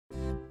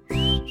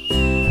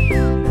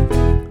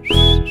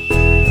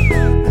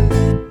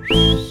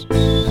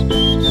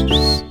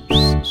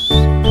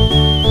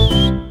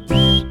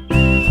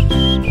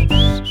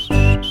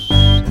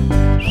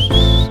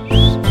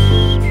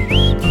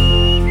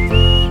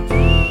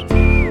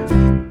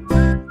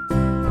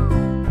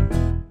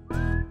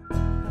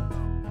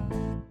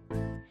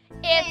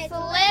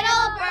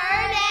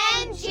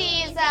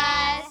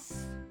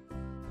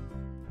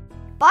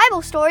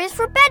stories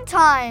for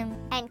bedtime,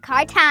 and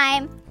car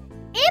time,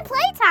 and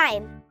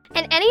playtime,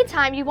 and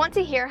anytime you want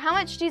to hear how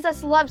much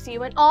Jesus loves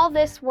you in all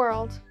this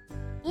world.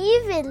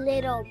 Even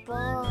little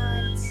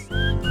birds.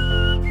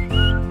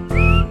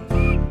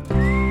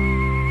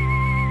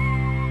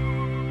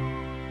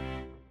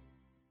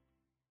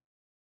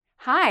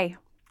 Hi,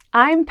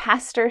 I'm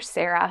Pastor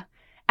Sarah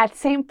at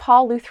St.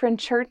 Paul Lutheran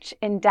Church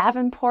in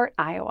Davenport,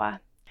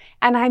 Iowa,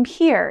 and I'm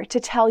here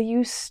to tell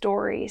you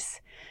stories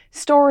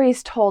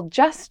told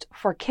just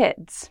for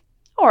kids,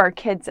 or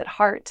kids at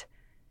heart.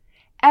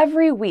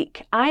 Every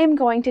week, I am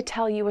going to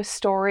tell you a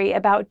story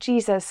about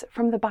Jesus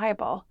from the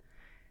Bible.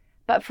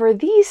 But for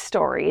these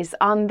stories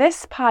on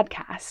this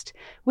podcast,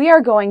 we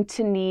are going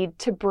to need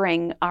to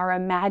bring our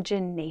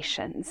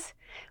imaginations.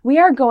 We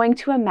are going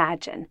to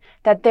imagine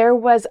that there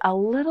was a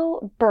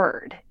little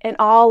bird in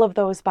all of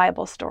those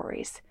Bible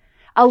stories,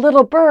 a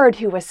little bird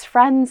who was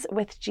friends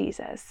with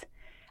Jesus,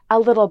 a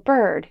little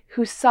bird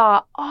who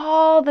saw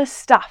all the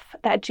stuff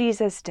that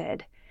Jesus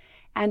did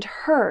and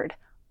heard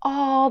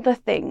all the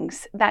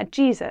things that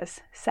Jesus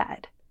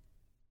said.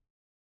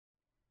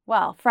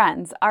 Well,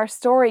 friends, our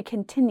story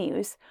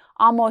continues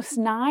almost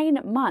 9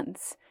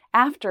 months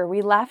after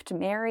we left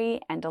Mary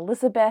and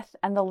Elizabeth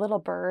and the little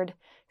bird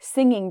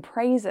singing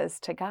praises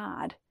to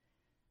God.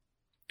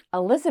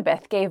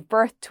 Elizabeth gave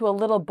birth to a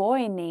little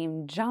boy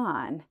named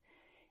John,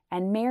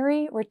 and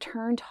Mary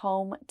returned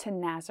home to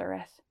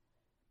Nazareth.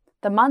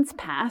 The months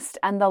passed,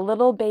 and the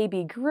little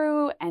baby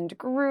grew,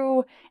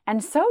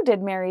 and so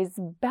did Mary's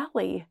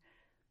belly.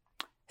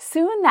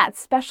 Soon that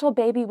special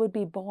baby would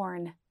be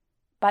born,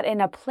 but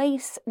in a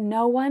place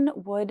no one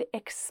would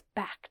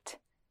expect.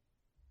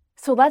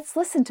 So let's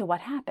listen to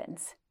what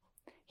happens.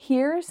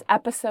 Here's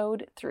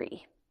episode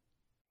 3.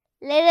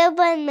 Little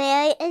boy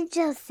Mary and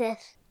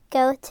Joseph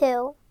go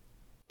to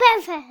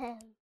Bethlehem.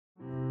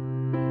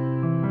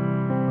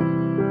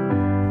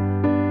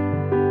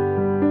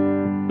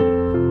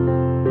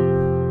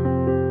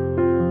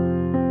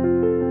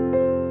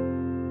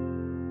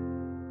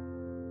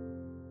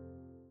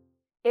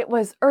 It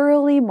was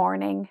early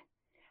morning.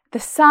 The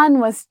sun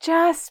was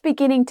just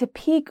beginning to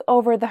peek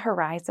over the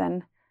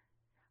horizon.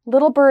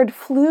 Little Bird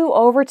flew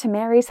over to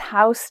Mary's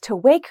house to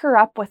wake her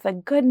up with a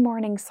good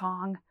morning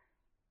song.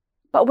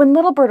 But when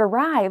Little Bird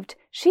arrived,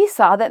 she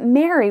saw that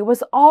Mary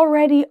was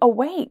already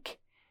awake.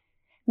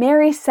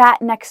 Mary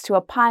sat next to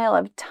a pile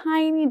of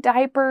tiny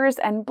diapers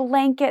and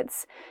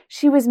blankets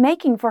she was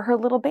making for her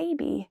little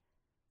baby.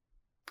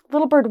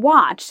 Little Bird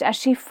watched as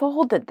she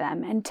folded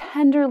them and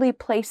tenderly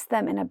placed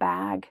them in a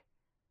bag.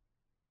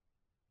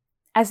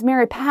 As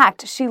Mary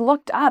packed, she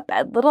looked up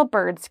at Little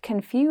Bird's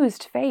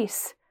confused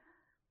face.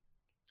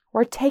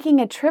 "We're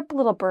taking a trip,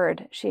 Little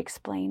Bird," she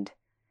explained.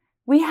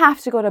 "We have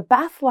to go to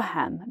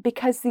Bethlehem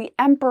because the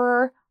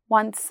emperor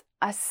wants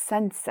a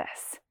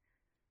census."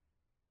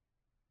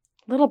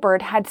 Little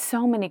Bird had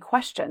so many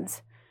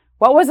questions.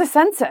 What was a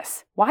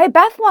census? Why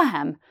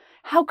Bethlehem?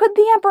 How could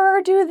the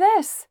emperor do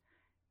this?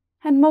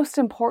 And most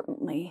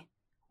importantly,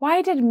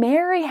 why did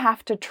Mary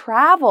have to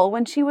travel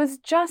when she was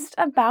just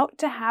about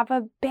to have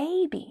a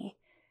baby?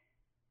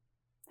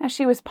 As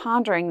she was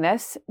pondering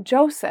this,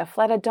 Joseph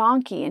led a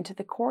donkey into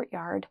the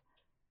courtyard.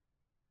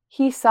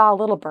 He saw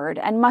Little Bird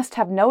and must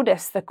have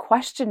noticed the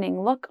questioning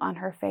look on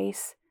her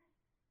face.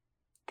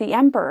 The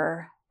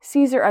emperor,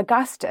 Caesar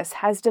Augustus,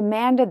 has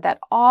demanded that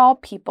all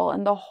people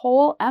in the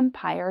whole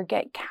empire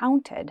get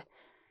counted.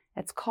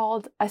 It's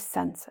called a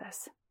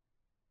census.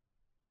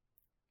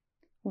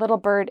 Little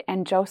Bird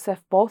and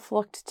Joseph both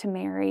looked to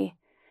Mary,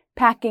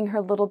 packing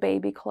her little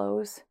baby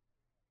clothes.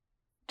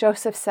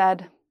 Joseph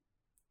said,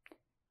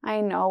 "I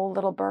know,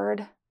 Little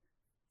Bird.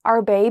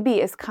 Our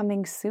baby is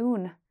coming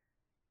soon.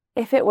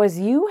 If it was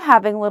you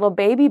having little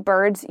baby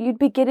birds, you'd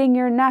be getting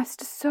your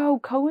nest so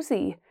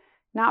cozy,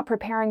 not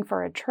preparing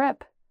for a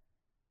trip.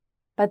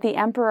 But the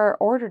emperor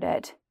ordered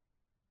it,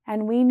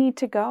 and we need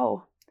to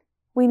go.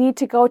 We need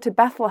to go to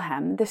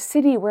Bethlehem, the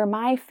city where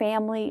my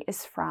family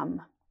is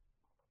from."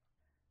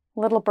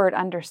 Little Bird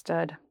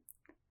understood.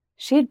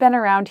 She'd been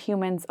around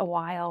humans a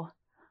while,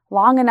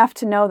 long enough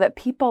to know that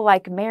people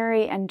like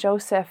Mary and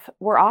Joseph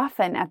were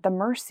often at the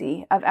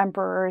mercy of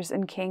emperors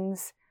and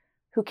kings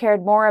who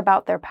cared more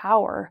about their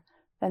power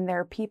than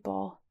their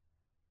people.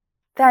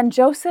 Then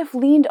Joseph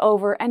leaned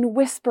over and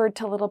whispered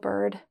to Little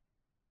Bird,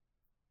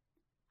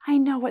 "I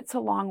know it's a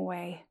long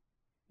way,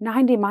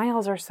 90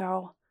 miles or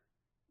so,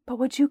 but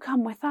would you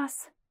come with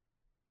us?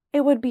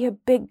 It would be a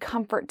big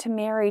comfort to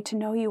Mary to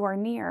know you are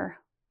near."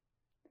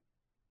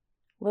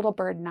 Little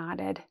Bird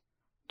nodded.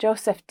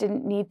 Joseph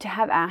didn't need to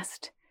have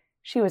asked.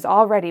 She was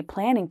already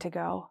planning to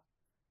go.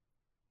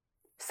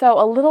 So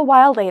a little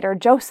while later,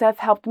 Joseph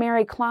helped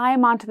Mary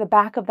climb onto the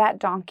back of that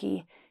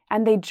donkey,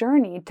 and they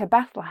journeyed to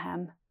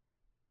Bethlehem.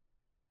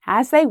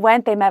 As they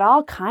went, they met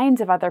all kinds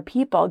of other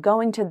people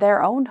going to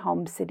their own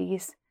home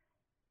cities.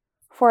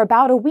 For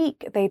about a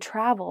week, they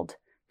traveled,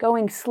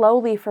 going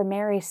slowly for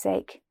Mary's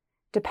sake,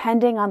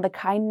 depending on the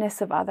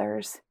kindness of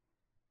others.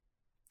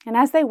 And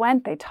as they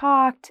went, they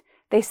talked,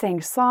 they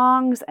sang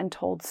songs and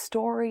told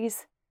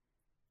stories.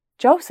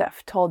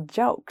 Joseph told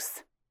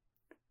jokes.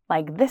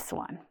 like this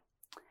one.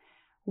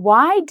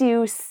 Why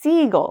do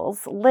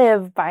seagulls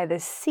live by the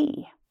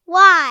sea?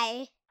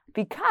 Why?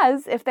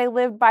 Because if they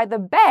lived by the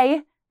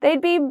bay,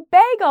 they'd be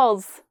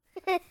bagels.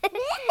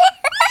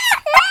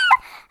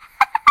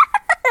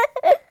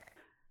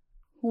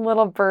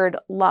 Little Bird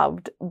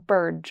loved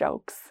bird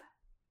jokes.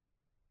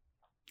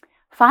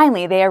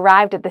 Finally, they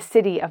arrived at the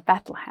city of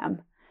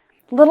Bethlehem.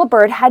 Little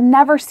Bird had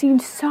never seen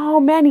so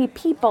many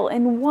people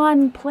in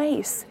one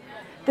place.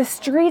 The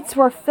streets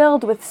were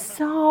filled with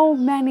so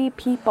many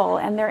people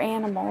and their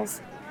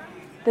animals.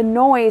 The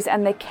noise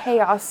and the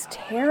chaos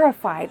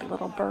terrified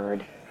Little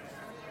Bird.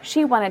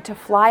 She wanted to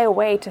fly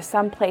away to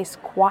someplace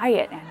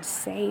quiet and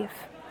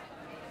safe.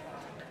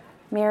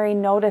 Mary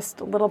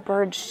noticed Little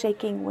Bird's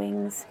shaking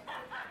wings.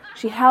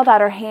 She held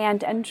out her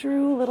hand and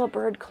drew Little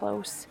Bird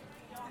close.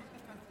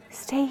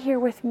 "Stay here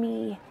with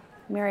me,"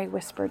 Mary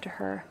whispered to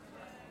her.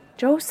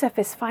 "Joseph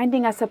is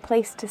finding us a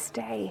place to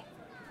stay,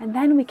 and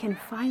then we can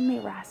finally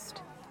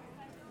rest.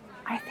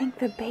 I think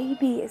the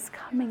baby is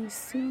coming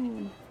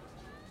soon."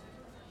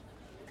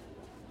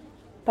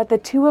 But the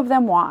two of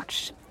them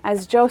watched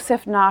as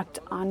Joseph knocked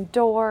on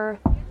door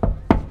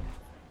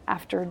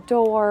after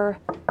door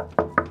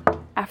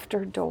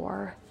after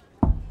door,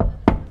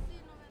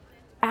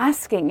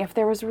 asking if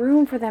there was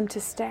room for them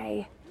to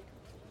stay.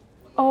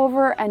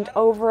 Over and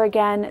over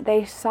again,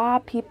 they saw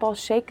people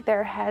shake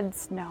their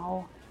heads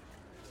no.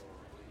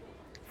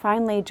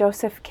 Finally,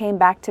 Joseph came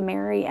back to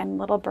Mary and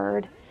Little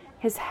Bird,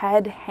 his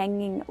head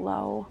hanging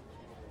low.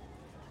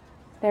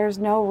 "There's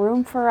no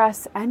room for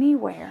us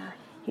anywhere,"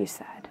 he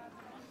said.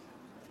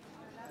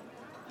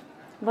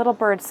 Little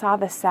Bird saw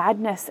the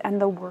sadness and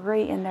the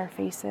worry in their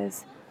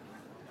faces.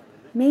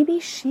 Maybe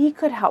she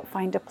could help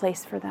find a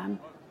place for them.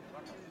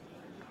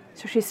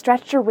 So she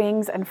stretched her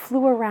wings and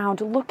flew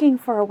around looking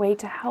for a way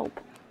to help.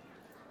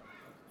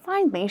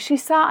 Finally, she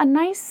saw a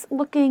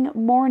nice-looking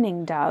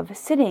mourning dove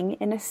sitting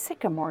in a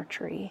sycamore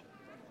tree.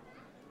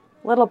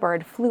 Little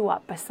Bird flew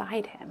up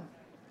beside him.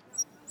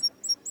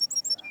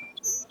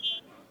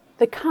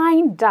 The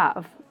kind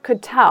dove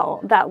could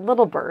tell that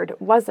Little Bird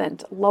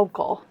wasn't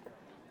local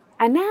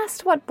and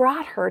asked what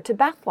brought her to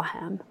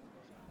Bethlehem.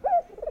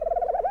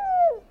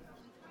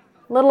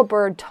 Little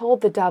Bird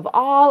told the dove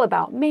all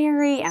about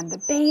Mary and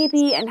the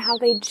baby and how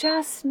they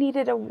just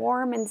needed a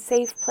warm and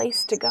safe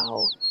place to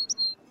go.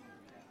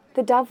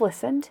 The dove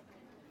listened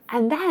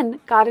and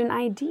then got an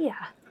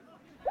idea.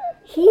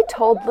 He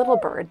told Little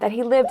Bird that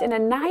he lived in a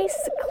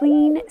nice,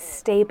 clean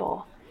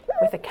stable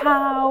with a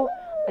cow,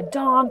 a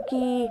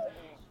donkey,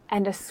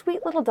 and a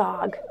sweet little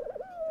dog,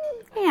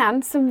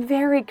 and some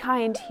very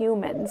kind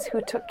humans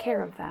who took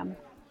care of them.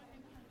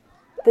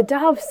 The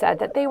dove said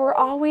that they were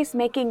always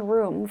making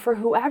room for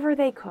whoever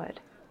they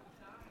could.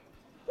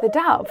 The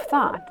dove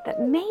thought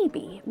that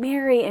maybe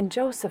Mary and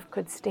Joseph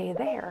could stay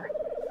there.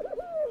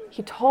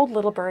 He told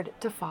Little Bird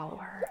to follow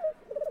her.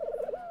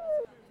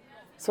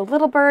 So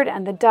Little Bird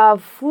and the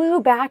dove flew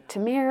back to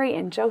Mary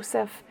and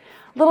Joseph.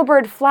 Little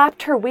Bird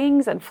flapped her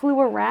wings and flew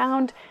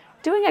around,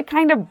 doing a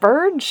kind of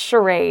bird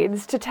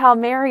charades to tell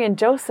Mary and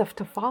Joseph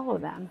to follow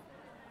them.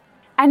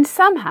 And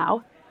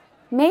somehow,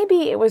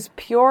 maybe it was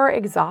pure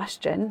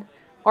exhaustion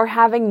or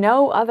having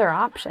no other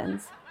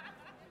options,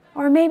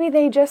 or maybe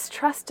they just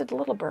trusted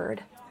Little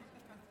Bird.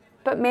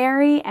 But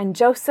Mary and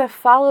Joseph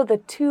followed the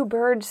two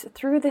birds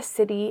through the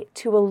city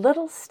to a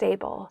little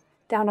stable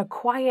down a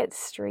quiet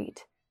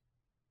street.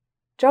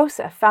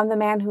 Joseph found the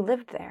man who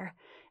lived there,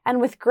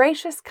 and with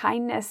gracious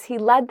kindness he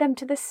led them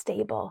to the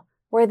stable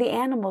where the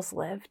animals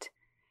lived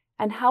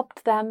and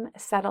helped them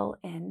settle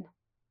in.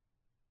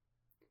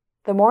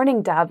 The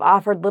mourning dove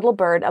offered Little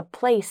Bird a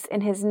place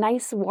in his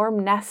nice warm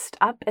nest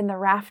up in the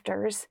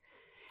rafters,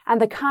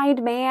 and the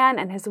kind man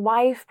and his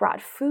wife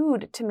brought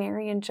food to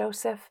Mary and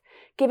Joseph,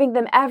 giving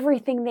them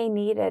everything they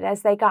needed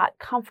as they got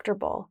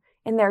comfortable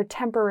in their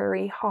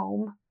temporary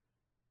home.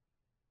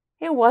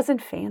 It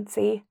wasn't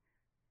fancy,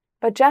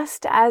 but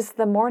just as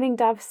the mourning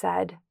dove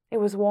said, it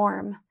was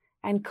warm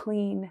and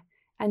clean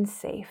and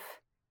safe.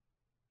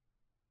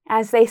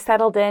 As they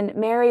settled in,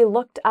 Mary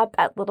looked up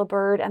at Little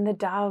Bird and the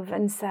dove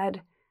and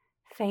said,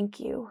 "Thank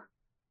you.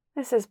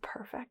 This is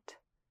perfect."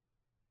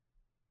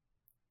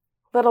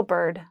 Little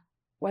Bird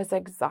was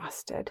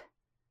exhausted.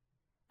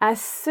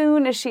 As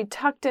soon as she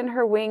tucked in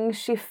her wings,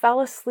 she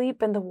fell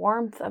asleep in the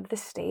warmth of the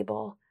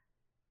stable.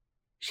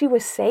 She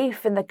was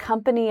safe in the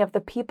company of the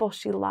people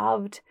she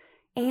loved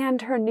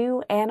and her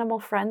new animal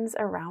friends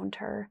around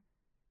her.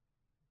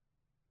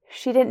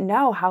 She didn't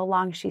know how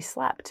long she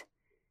slept,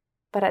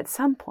 but at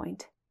some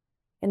point,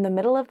 in the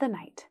middle of the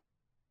night,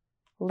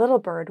 Little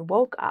Bird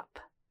woke up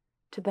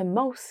to the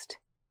most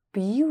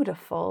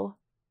beautiful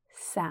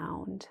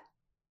sound.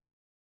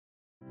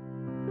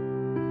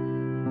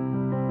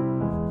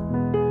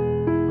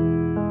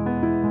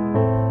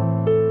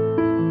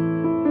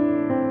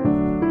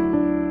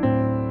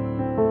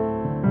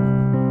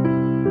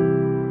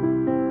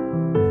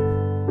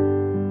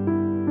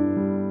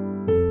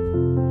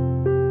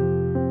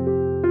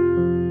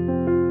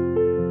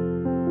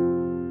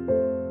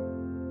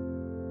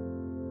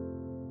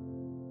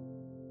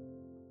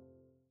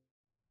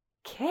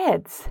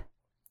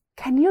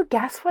 you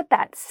guess what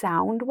that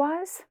sound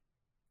was?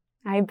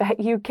 I bet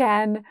you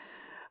can,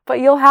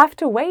 but you'll have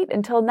to wait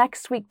until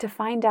next week to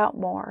find out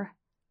more.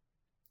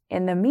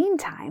 In the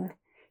meantime,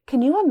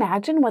 can you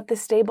imagine what the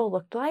stable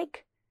looked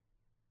like?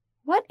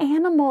 What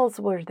animals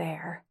were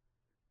there?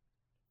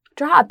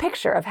 Draw a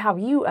picture of how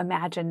you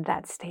imagined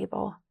that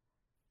stable.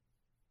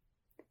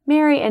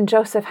 Mary and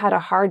Joseph had a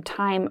hard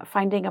time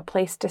finding a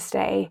place to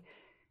stay,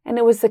 and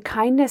it was the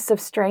kindness of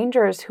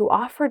strangers who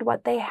offered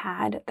what they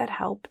had that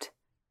helped.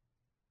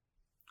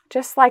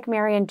 Just like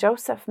Mary and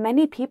Joseph,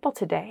 many people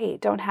today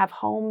don't have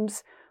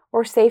homes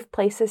or safe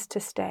places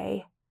to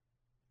stay.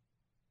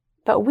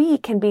 But we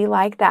can be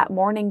like that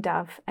mourning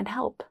dove and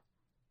help.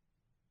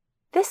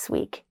 This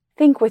week,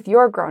 think with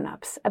your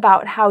grown-ups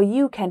about how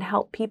you can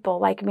help people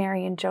like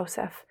Mary and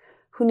Joseph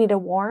who need a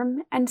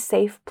warm and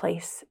safe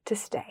place to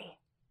stay.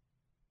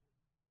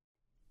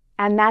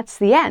 And that's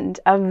the end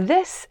of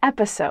this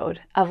episode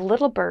of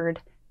Little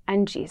Bird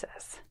and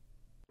Jesus.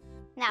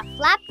 Now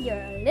flap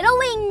your little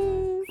wings.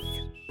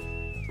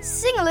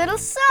 Sing a little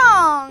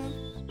song.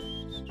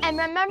 And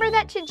remember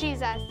that to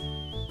Jesus,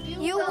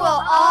 You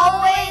will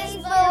always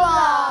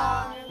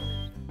belong.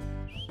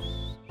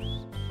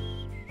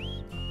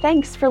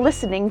 Thanks for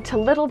listening to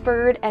Little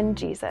Bird and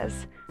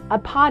Jesus, a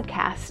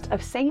podcast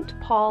of St.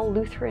 Paul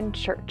Lutheran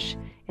Church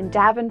in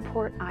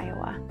Davenport,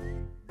 Iowa.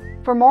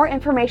 For more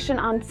information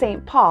on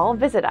St. Paul,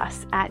 visit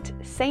us at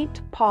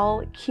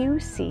stpaulqc.org.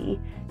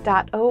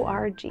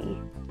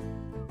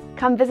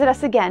 Come visit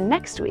us again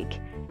next week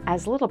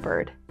as Little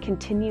Bird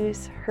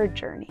continues her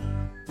journey.